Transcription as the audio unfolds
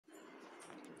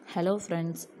Hello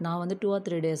friends, நான் வந்து 2 R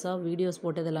 3 டேஸாக வீடியோஸ்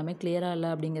போட்டது எல்லாமே கிளியராக இல்லை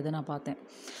அப்படிங்கிறத நான் பார்த்தேன்.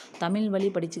 தமிழ் வழி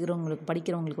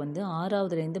படிக்கிறவங்களுக்கு வந்து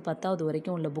 6வதுலேருந்து 10வது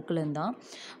வரைக்கும் உள்ள புக்கிலேருந்து தான்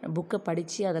புக்கை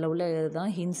படித்து அதில் உள்ள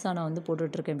தான் ஹிண்ட்ஸாக நான் வந்து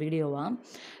போட்டுட்ருக்கேன் வீடியோவாக.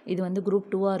 இது வந்து குரூப்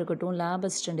 2ஆக இருக்கட்டும், லேப்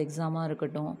அசிஸ்டன்ட் எக்ஸாமாக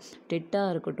இருக்கட்டும், டெட்டாக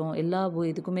இருக்கட்டும், எல்லா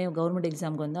இதுக்குமே கவர்மெண்ட்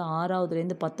எக்ஸாமுக்கு வந்து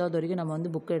 6வதுலேருந்து 10வது வரைக்கும் நம்ம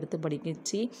வந்து புக்கை எடுத்து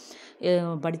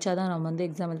படித்தா தான் நம்ம வந்து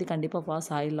எக்ஸாம் எழுதி கண்டிப்பாக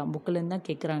பாஸ் ஆகிடலாம். புக்கிலேருந்து தான்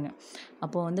கேட்குறாங்க.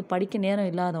 அப்போது வந்து படிக்க நேரம்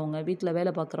இல்லாதவங்க, வீட்டில்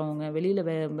வேலை பார்க்குறவங்க, வெளியில்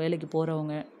வேலைக்கு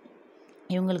போகிறவங்க,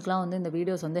 இவங்களுக்குலாம் வந்து இந்த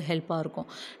வீடியோஸ் வந்து ஹெல்ப்பாக இருக்கும்.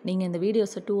 நீங்கள் இந்த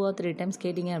வீடியோஸை 2 ஆர் 3 டைம்ஸ்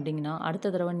கேட்டிங்க அப்படிங்கன்னா,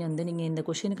 அடுத்த தடவை வந்து நீங்கள் இந்த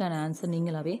கொஷினுக்கான ஆன்சர்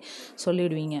நீங்களாகவே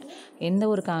சொல்லிவிடுவீங்க. எந்த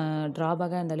ஒரு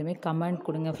ட்ராபேக்காக இருந்தாலுமே கமெண்ட்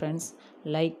கொடுங்க ஃப்ரெண்ட்ஸ்.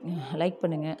 லைக்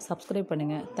பண்ணுங்கள், சப்ஸ்கிரைப்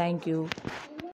பண்ணுங்கள். தேங்க்யூ.